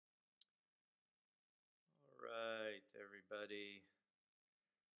everybody.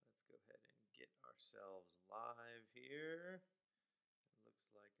 Let's go ahead and get ourselves live here. It looks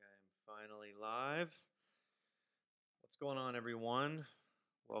like I am finally live. What's going on, everyone?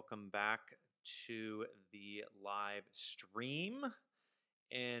 Welcome back to the live stream.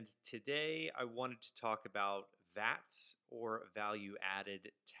 And today I wanted to talk about VATs, or value added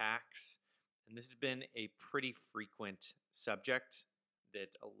tax. And this has been a pretty frequent subject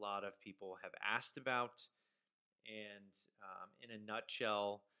that a lot of people have asked about. And in a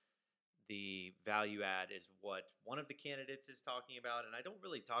nutshell, the value add is what one of the candidates is talking about. And I don't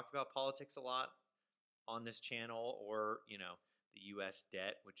really talk about politics a lot on this channel, or, the US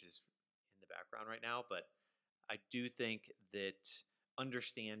debt, which is in the background right now. But I do think that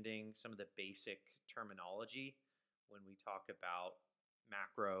understanding some of the basic terminology when we talk about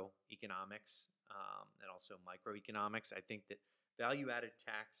macroeconomics and also microeconomics, I think that value added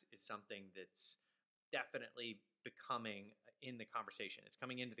tax is something that's definitely becoming in the conversation. It's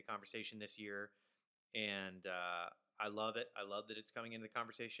coming into the conversation this year, and I love it. I love that it's coming into the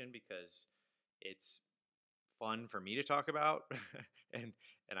conversation because it's fun for me to talk about, and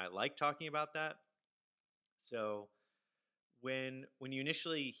I like talking about that. So when you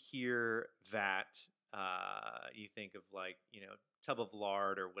initially hear that, you think of, like, tub of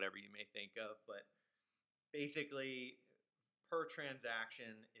lard or whatever you may think of, but basically, per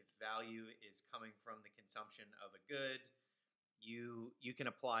transaction, if value is coming from the consumption of a good, you can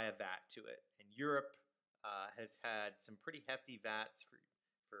apply a VAT to it. And Europe has had some pretty hefty VATs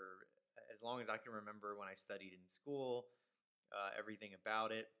for as long as I can remember when I studied in school, everything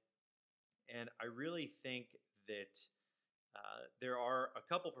about it. And I really think that there are a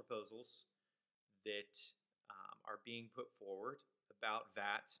couple proposals that are being put forward about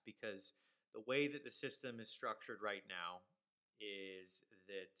VATs, because the way that the system is structured right now is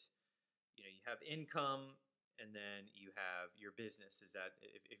that you have income, and then you have your business. Is that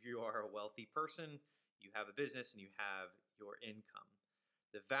if you are a wealthy person, you have a business and you have your income.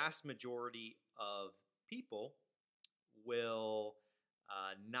 The vast majority of people will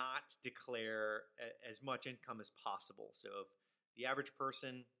not declare as much income as possible. So if the average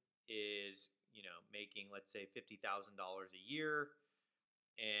person is, making, let's say, $50,000 a year,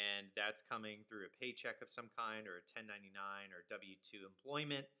 and that's coming through a paycheck of some kind, or a 1099 or W-2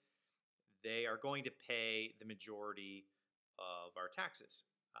 employment, they are going to pay the majority of our taxes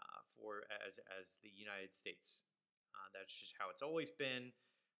for as the United States. That's just how it's always been.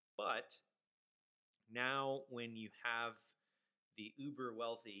 But now, when you have the uber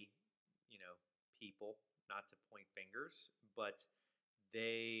wealthy, people, not to point fingers, but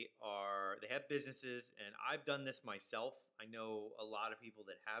they have businesses, and I've done this myself. I know a lot of people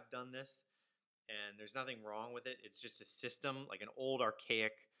that have done this, and there's nothing wrong with it. It's just a system, like an old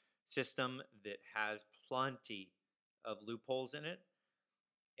archaic system that has plenty of loopholes in it.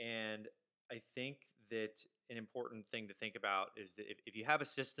 And I think that an important thing to think about is that if you have a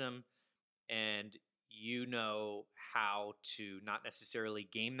system and you know how to not necessarily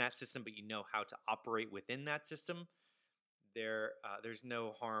game that system, but you know how to operate within that system, there's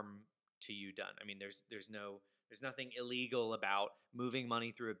no harm to you done. I mean, there's nothing illegal about moving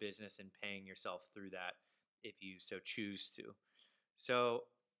money through a business and paying yourself through that if you so choose to. So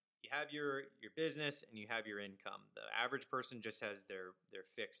you have your business and you have your income. The average person just has their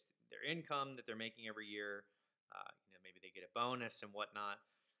income that they're making every year. Maybe they get a bonus and whatnot.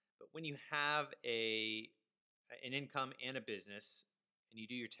 But when you have an income and a business, and you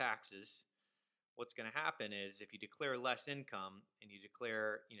do your taxes, what's going to happen is, if you declare less income and you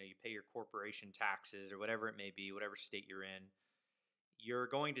declare, you pay your corporation taxes or whatever it may be, whatever state you're in, you're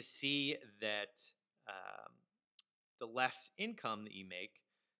going to see that um, the less income that you make,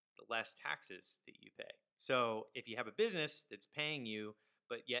 the less taxes that you pay. So if you have a business that's paying you,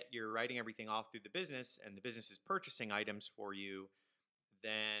 but yet you're writing everything off through the business, and the business is purchasing items for you,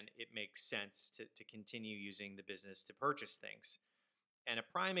 then it makes sense to continue using the business to purchase things. And a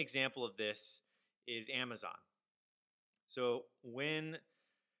prime example of this is Amazon. So when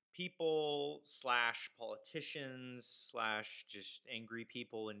people slash politicians slash just angry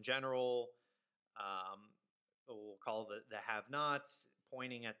people in general, we'll call the have-nots,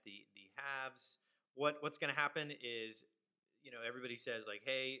 pointing at the haves, what's going to happen is, everybody says, like,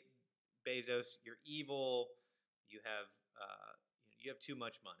 hey, Bezos, you're evil. You have you have too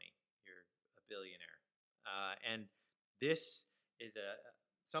much money. You're a billionaire. And this is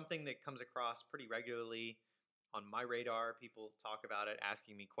something that comes across pretty regularly on my radar. People talk about it,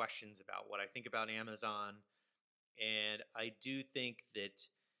 asking me questions about what I think about Amazon. And I do think that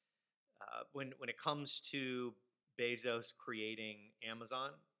when it comes to Bezos creating Amazon,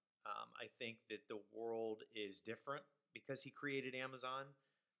 I think that the world is different because he created Amazon.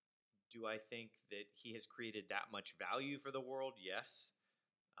 Do I think that he has created that much value for the world? Yes.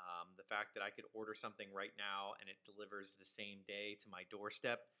 The fact that I could order something right now and it delivers the same day to my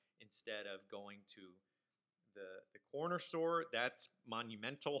doorstep instead of going to the corner store, that's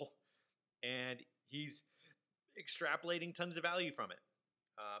monumental. And he's extrapolating tons of value from it,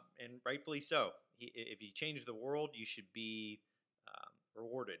 and rightfully so. If you change the world, you should be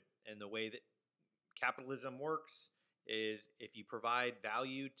rewarded. And the way that capitalism works is if you provide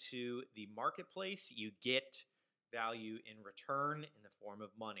value to the marketplace, you get value in return in the form of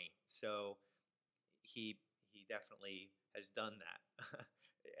money. So he he definitely has done that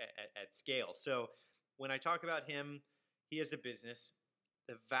at scale. So when I talk about him, he has a business.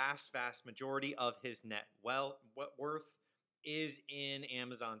 The vast majority of his net worth is in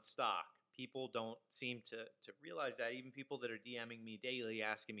Amazon stock. People don't seem to realize that. Even people that are DMing me daily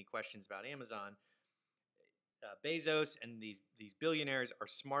asking me questions about Amazon, Bezos and these billionaires are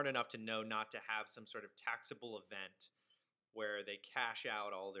smart enough to know not to have some sort of taxable event where they cash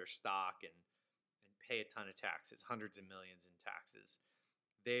out all their stock and pay a ton of taxes, hundreds of millions in taxes.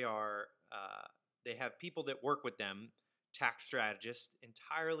 They are they have people that work with them, tax strategists,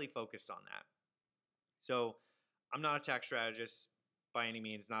 entirely focused on that. So I'm not a tax strategist by any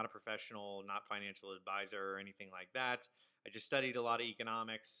means, not a professional, not financial advisor or anything like that. I just studied a lot of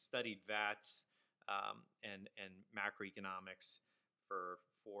economics, studied VATs, and macroeconomics for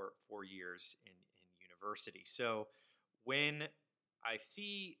 4 years in university. So when I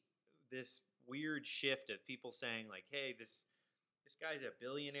see this weird shift of people saying like, "Hey, this guy's a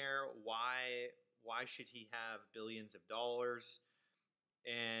billionaire. Why should he have billions of dollars?"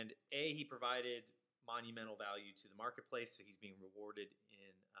 And he provided monumental value to the marketplace, so he's being rewarded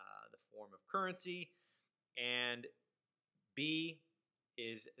in the form of currency. And B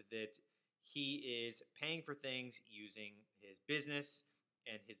is that he is paying for things using his business,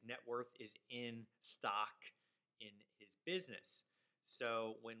 and his net worth is in stock in his business.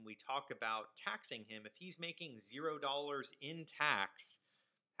 So when we talk about taxing him, if he's making $0 in tax,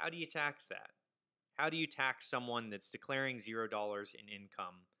 how do you tax that? How do you tax someone that's declaring $0 in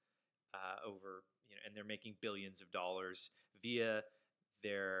income over, and they're making billions of dollars via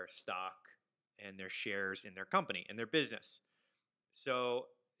their stock and their shares in their company and their business? So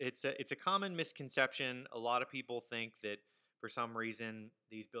it's a common misconception. A lot of people think that for some reason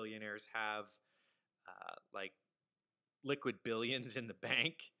these billionaires have like liquid billions in the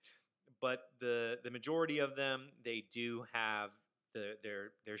bank, but the majority of them, they do have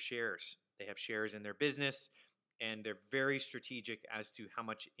their shares. They have shares in their business, and they're very strategic as to how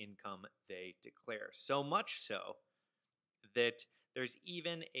much income they declare. So much so that there's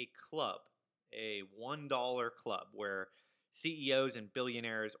even a club, a $1 club, where CEOs and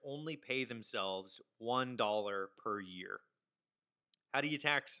billionaires only pay themselves $1 per year. How do you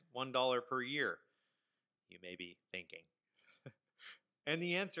tax $1 per year? You may be thinking. And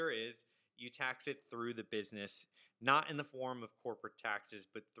the answer is you tax it through the business, not in the form of corporate taxes,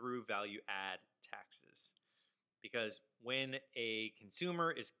 but through value add taxes. Because when a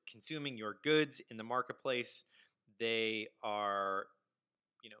consumer is consuming your goods in the marketplace, they are,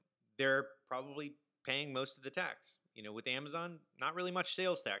 they're probably paying most of the tax. With Amazon, not really much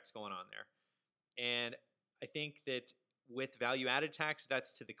sales tax going on there. And I think that with value added tax,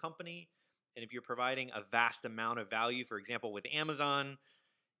 that's to the company. And if you're providing a vast amount of value, for example, with Amazon,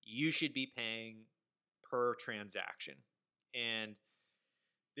 you should be paying per transaction. And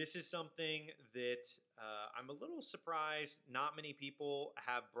this is something that I'm a little surprised not many people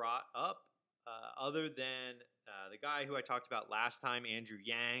have brought up, other than the guy who I talked about last time, Andrew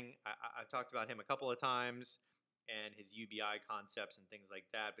Yang. I've talked about him a couple of times and his UBI concepts and things like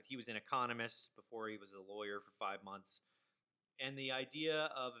that. But he was an economist before he was a lawyer for 5 months. And the idea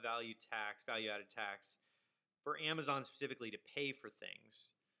of a value added tax, for Amazon specifically to pay for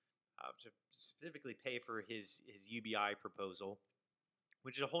things, to specifically pay for his UBI proposal,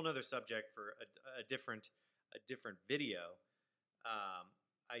 which is a whole nother subject for a different video.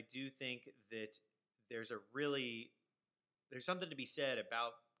 I do think that there's there's something to be said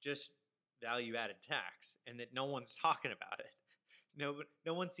about just value added tax, and that no one's talking about it.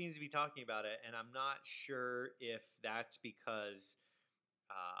 No one seems to be talking about it, and I'm not sure if that's because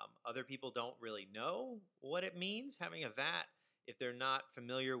other people don't really know what it means having a VAT, if they're not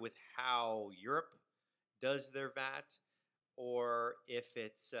familiar with how Europe does their VAT, or if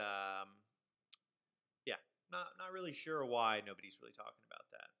it's yeah, not really sure why nobody's really talking about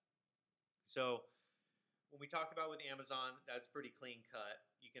that. So when we talk about with Amazon, that's pretty clean cut.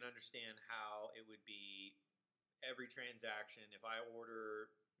 You can understand how it would be every transaction. If I order,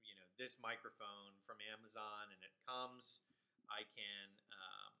 this this microphone from Amazon and it comes, I can,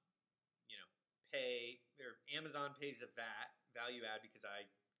 you know, pay, or Amazon pays a VAT, value add, because I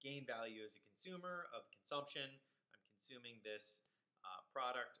gain value as a consumer of consumption. I'm consuming this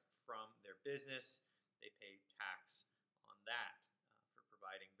product from their business. They pay tax on that for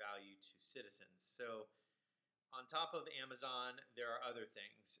providing value to citizens. So, on top of Amazon, there are other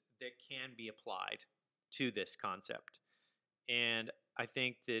things that can be applied to this concept. And I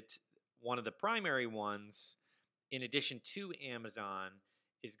think that one of the primary ones, in addition to Amazon,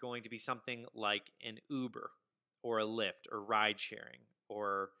 is going to be something like an Uber or a Lyft or ride sharing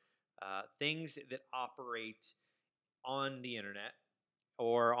or things that operate on the internet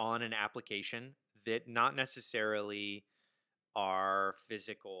or on an application that not necessarily are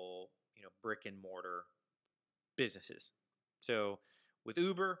physical, brick and mortar businesses. So with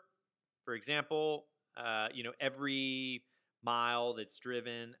Uber, for example, every mile that's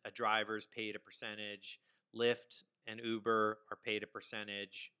driven, a driver's paid a percentage. Lyft and Uber are paid a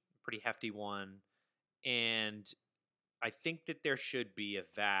percentage, pretty hefty one. And I think that there should be a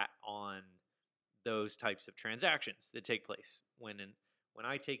VAT on those types of transactions that take place when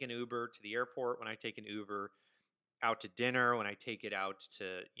I take an Uber to the airport, when I take an Uber out to dinner, when I take it out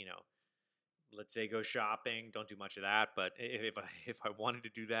to, let's say go shopping. Don't do much of that, but if I wanted to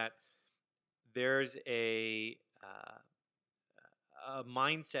do that, there's a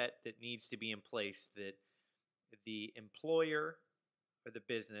mindset that needs to be in place that the employer or the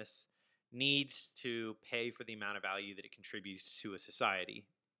business needs to pay for the amount of value that it contributes to a society.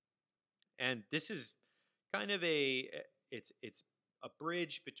 And this is kind of it's a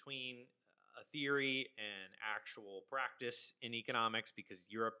bridge between a theory and actual practice in economics, because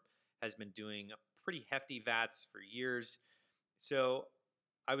Europe has been doing pretty hefty VATs for years. So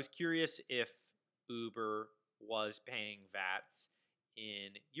I was curious if Uber was paying VATs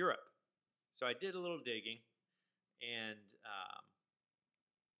in Europe. So I did a little digging, and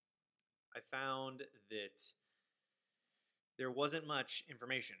I found that there wasn't much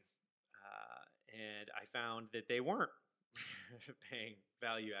information. And I found that they weren't paying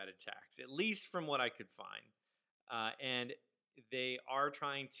value added tax, at least from what I could find. And they are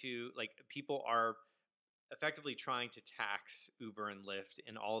trying to, like, people are effectively trying to tax Uber and Lyft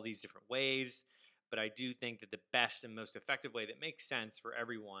in all these different ways. But I do think that the best and most effective way that makes sense for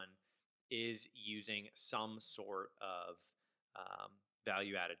everyone is using some sort of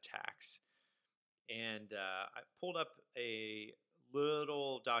value added tax. And I pulled up a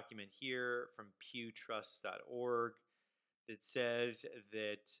little document here from pewtrust.org that says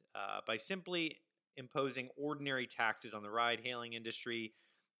that by simply imposing ordinary taxes on the ride hailing industry,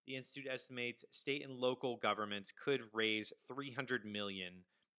 the institute estimates state and local governments could raise 300 million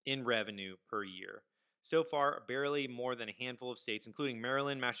in revenue per year. So far, barely more than a handful of states, including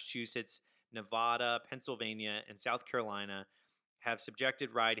Maryland, Massachusetts, Nevada, Pennsylvania, and South Carolina, have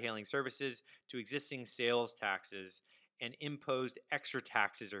subjected ride hailing services to existing sales taxes and imposed extra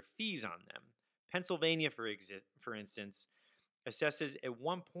taxes or fees on them. Pennsylvania, for instance, assesses a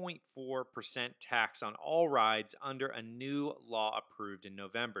 1.4% tax on all rides under a new law approved in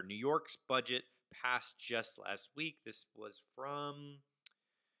November. New York's budget passed just last week. This was from,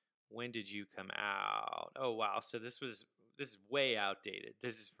 when did you come out? Oh wow, so this is way outdated.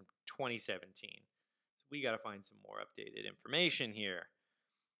 This is from 2017. So we got to find some more updated information here.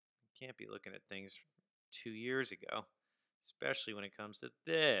 Can't be looking at things 2 years ago, especially when it comes to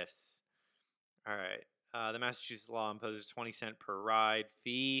this. All right. The Massachusetts law imposes 20 cents per ride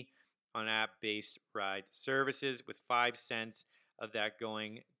fee on app-based ride services, with 5 cents of that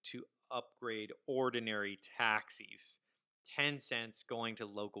going to upgrade ordinary taxis, 10 cents going to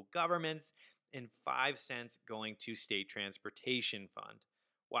local governments, and 5 cents going to state transportation fund.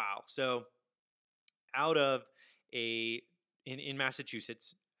 Wow. So out of in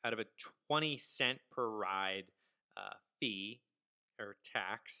Massachusetts, out of a 20 cent per ride fee or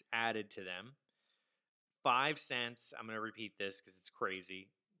tax added to them, 5 cents, I'm going to repeat this because it's crazy,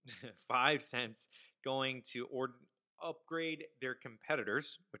 5 cents going to upgrade their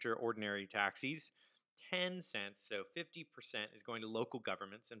competitors, which are ordinary taxis, 10 cents, so 50% is going to local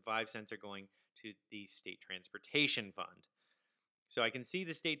governments, and 5 cents are going to the state transportation fund. So I can see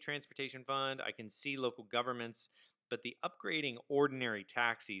the state transportation fund, I can see local governments, but the upgrading ordinary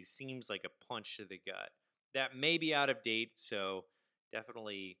taxis seems like a punch to the gut. That may be out of date, so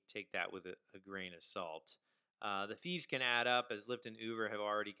definitely take that with a grain of salt. The fees can add up, as Lyft and Uber have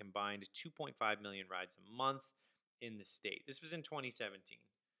already combined 2.5 million rides a month in the state. This was in 2017.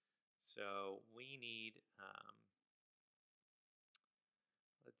 So we need,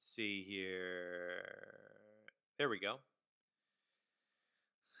 let's see here. There we go.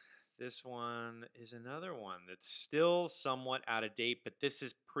 This one is another one that's still somewhat out of date, but this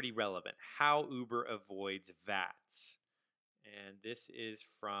is pretty relevant. How Uber avoids VATs. And this is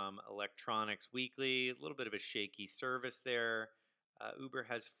from Electronics Weekly, a little bit of a shaky service there. Uber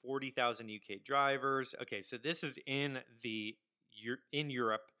has 40,000 UK drivers. Okay, so this is in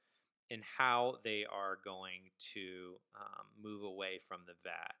Europe and how they are going to move away from the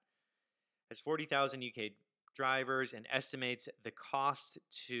VAT. Has 40,000 UK drivers and estimates the cost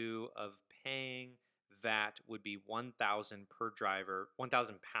of paying VAT would be 1,000 per driver,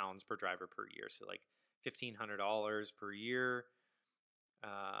 1,000 pounds per driver per year. So like $1,500 per year.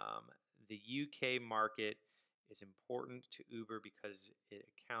 Um, the UK market is important to Uber because it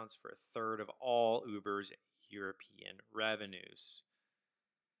accounts for a third of all Uber's European revenues.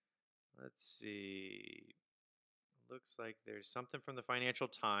 Let's see. Looks like there's something from the Financial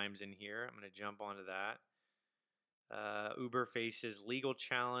Times in here. I'm going to jump onto that. Uber faces legal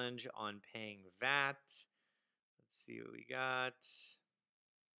challenge on paying VAT. Let's see what we got.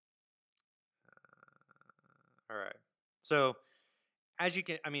 All right. So, as you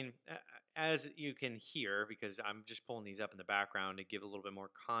can hear, because I'm just pulling these up in the background to give a little bit more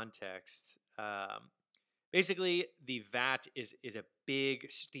context. Basically, the VAT is a big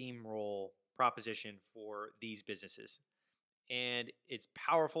steamroll proposition for these businesses, and it's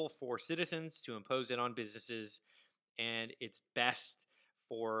powerful for citizens to impose it on businesses, and it's best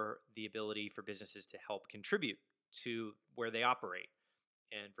for the ability for businesses to help contribute to where they operate.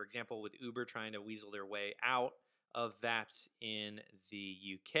 And for example, with Uber trying to weasel their way out of VATs in the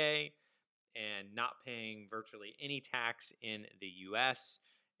UK and not paying virtually any tax in the US,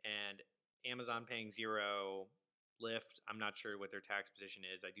 and Amazon paying zero, Lyft, I'm not sure what their tax position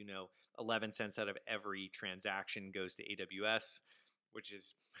is. I do know 11 cents out of every transaction goes to AWS, which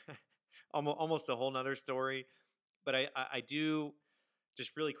is almost a whole nother story. But I do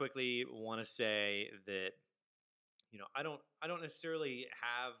just really quickly want to say that I don't necessarily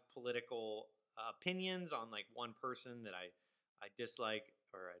have political opinions on like one person that I dislike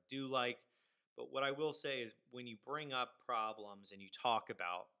or I do like. But what I will say is when you bring up problems and you talk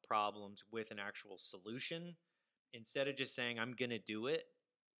about problems with an actual solution, instead of just saying I'm gonna do it,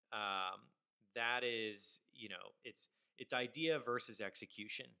 um, that is, it's idea versus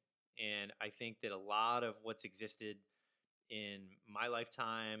execution. And I think that a lot of what's existed in my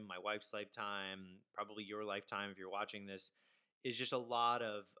lifetime, my wife's lifetime, probably your lifetime if you're watching this, is just a lot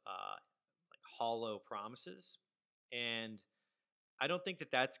of like hollow promises. And I don't think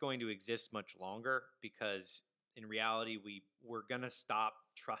that that's going to exist much longer because in reality, we're gonna stop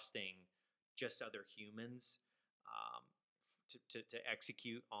trusting just other humans um, to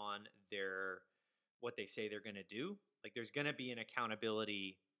execute on their what they say they're gonna do. Like there's gonna be an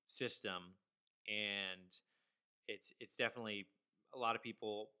accountability system, and it's definitely a lot of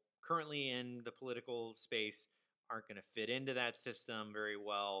people currently in the political space aren't going to fit into that system very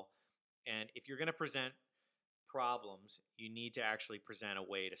well. And if you're going to present problems, you need to actually present a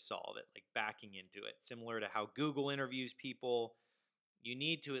way to solve it, like backing into it. Similar to how Google interviews people, you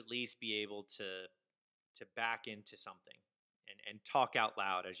need to at least be able to back into something and talk out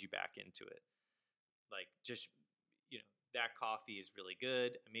loud as you back into it. Like just that coffee is really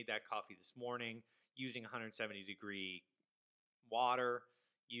good. I made that coffee this morning using 170-degree water,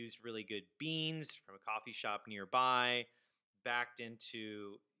 used really good beans from a coffee shop nearby, backed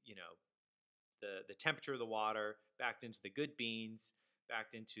into, the temperature of the water, backed into the good beans,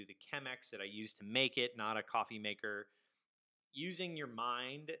 backed into the Chemex that I used to make it, not a coffee maker. Using your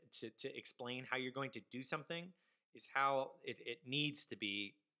mind to explain how you're going to do something is how it needs to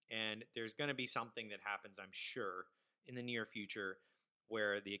be. And there's going to be something that happens, I'm sure, in the near future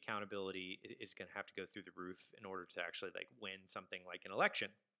where the accountability is going to have to go through the roof in order to actually like win something like an election.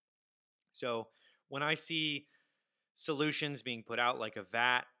 So when I see solutions being put out like a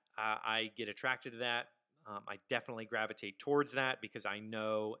VAT, I get attracted to that. I definitely gravitate towards that because I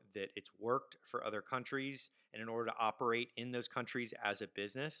know that it's worked for other countries. And in order to operate in those countries as a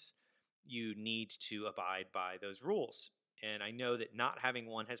business, you need to abide by those rules. And I know that not having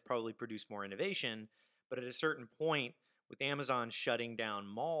one has probably produced more innovation. But at a certain point, with Amazon shutting down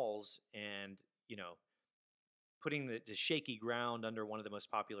malls and, putting the shaky ground under one of the most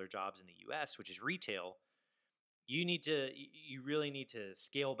popular jobs in the US, which is retail, you really need to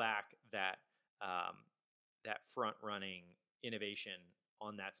scale back um, that front running innovation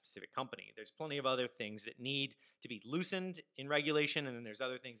on that specific company. There's plenty of other things that need to be loosened in regulation, and then there's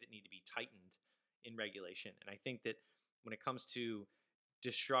other things that need to be tightened in regulation. And I think that when it comes to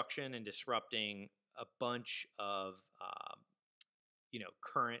destruction and disrupting a bunch of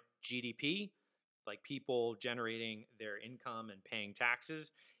current GDP, like people generating their income and paying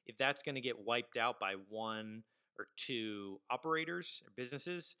taxes, if that's going to get wiped out by one or two operators or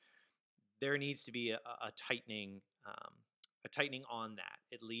businesses, there needs to be a tightening, a tightening on that,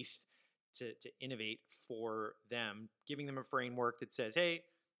 at least to innovate for them, giving them a framework that says, hey,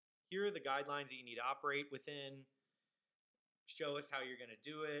 here are the guidelines that you need to operate within. Show us how you're going to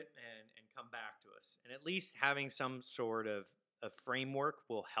do it, and come back to us. And at least having some sort of a framework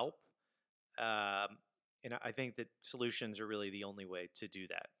will help. Um, and I think that solutions are really the only way to do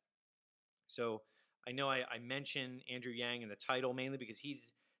that. So I know I mention Andrew Yang in the title mainly because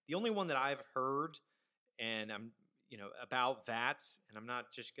he's the only one that I've heard, and I'm about VATs. And I'm not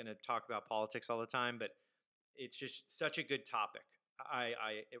just going to talk about politics all the time, but it's just such a good topic. I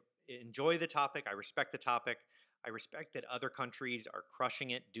enjoy the topic. I respect the topic. I respect that other countries are crushing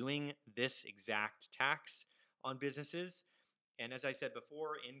it doing this exact tax on businesses. And as I said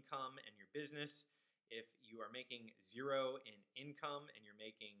before, income and your business, if you are making zero in income and you're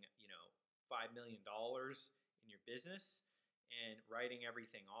making, $5 million in your business and writing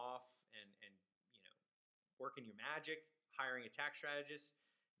everything off and working your magic, hiring a tax strategist,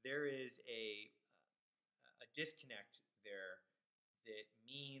 there is a disconnect there that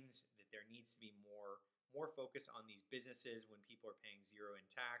means that there needs to be more focus on these businesses when people are paying zero in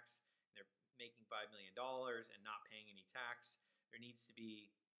tax. They're making $5 million and not paying any tax. There needs to be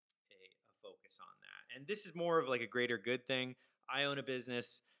a focus on that. And this is more of like a greater good thing. I own a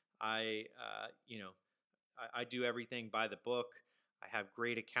business. I do everything by the book. I have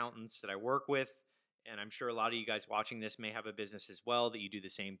great accountants that I work with, and I'm sure a lot of you guys watching this may have a business as well that you do the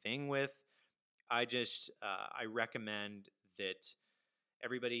same thing with. I recommend that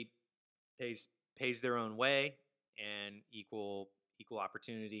everybody pays their own way and equal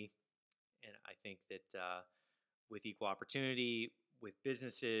opportunity. And I think that with equal opportunity with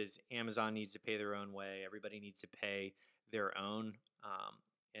businesses, Amazon needs to pay their own way. Everybody needs to pay their own.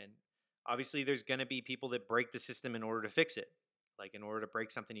 And obviously, there's going to be people that break the system in order to fix it. Like in order to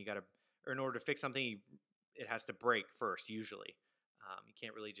break something, or in order to fix something, it has to break first. Usually, you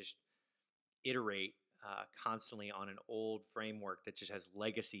can't really just iterate constantly on an old framework that just has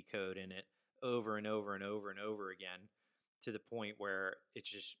legacy code in it over and over and over and over again, to the point where it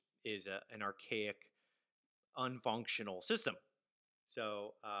just is an archaic, unfunctional system.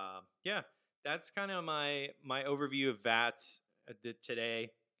 So yeah, that's kind of my overview of VATs today,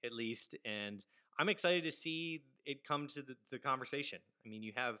 at least, and I'm excited to see it come to the conversation. I mean,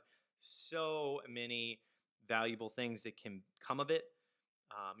 you have so many valuable things that can come of it.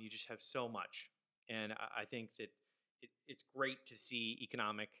 You just have so much, and I think that it's great to see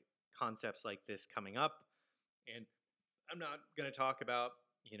economic concepts like this coming up. And I'm not going to talk about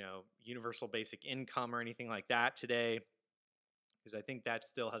universal basic income or anything like that today, because I think that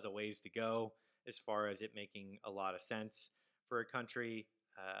still has a ways to go as far as it making a lot of sense for a country,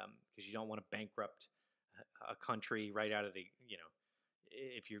 because you don't want to bankrupt a country right out of the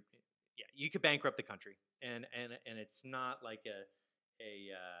if you're yeah, you could bankrupt the country, and it's not like a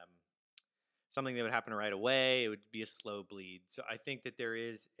something that would happen right away. It would be a slow bleed. So I think that there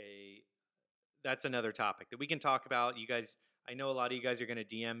is that's another topic that we can talk about. You guys, I know a lot of you guys are going to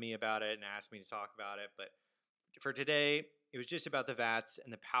DM me about it and ask me to talk about it, but for today, it was just about the VATs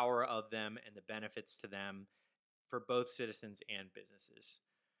and the power of them and the benefits to them for both citizens and businesses.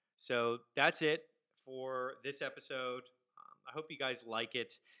 So that's it for this episode. I hope you guys like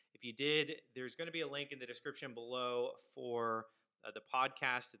it. If you did, there's going to be a link in the description below for the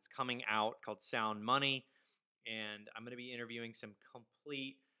podcast that's coming out called Sound Money. And I'm going to be interviewing some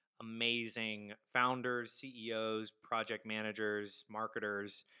complete amazing founders, CEOs, project managers,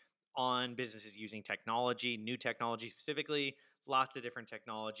 marketers on businesses using technology, new technology specifically, lots of different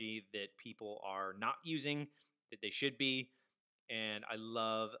technology that people are not using that they should be. And I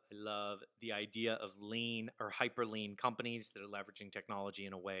love the idea of lean or hyper lean companies that are leveraging technology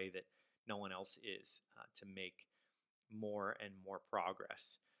in a way that no one else is, to make more and more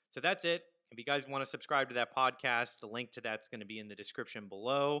progress. So that's it. If you guys want to subscribe to that podcast, the link to that's going to be in the description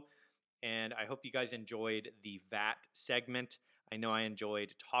below. And I hope you guys enjoyed the VAT segment. I know I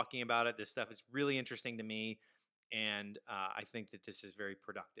enjoyed talking about it. This stuff is really interesting to me, and I think that this is very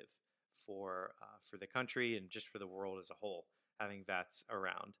productive for the country and just for the world as a whole, having VATs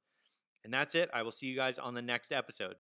around. And that's it. I will see you guys on the next episode.